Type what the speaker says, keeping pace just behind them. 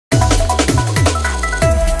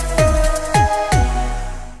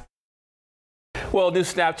Well, new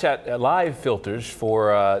Snapchat Live filters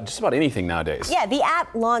for just about anything nowadays. Yeah, the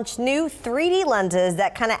app launched new 3D lenses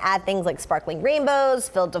that kind of add things like sparkling rainbows,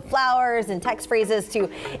 filled with flowers, and text phrases to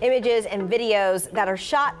images and videos that are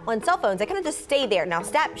shot on cell phones. They kind of just stay there. Now,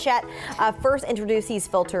 Snapchat first introduced these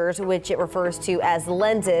filters, which it refers to as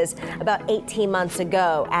lenses, about 18 months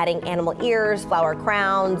ago, adding animal ears, flower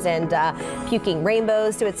crowns, and puking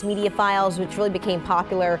rainbows to its media files, which really became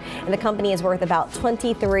popular, and the company is worth about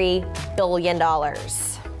 $23 billion. All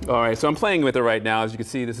right, so I'm playing with it right now. As you can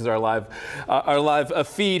see, this is our live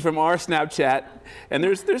feed from our Snapchat, and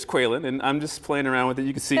there's Quaylen, and I'm just playing around with it.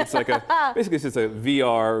 You can see it's like basically it's just a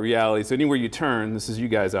VR reality. So anywhere you turn, this is you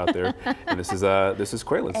guys out there, and this is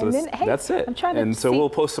Quaylen. So that's it. And so we'll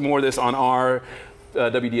post some more of this on our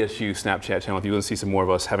WDSU Snapchat channel if you want to see some more of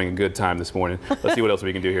us having a good time this morning. Let's see what else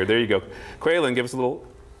we can do here. There you go. Quaylen, give us a little.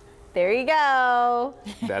 There you go.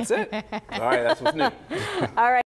 That's it. All right, that's what's new. All right.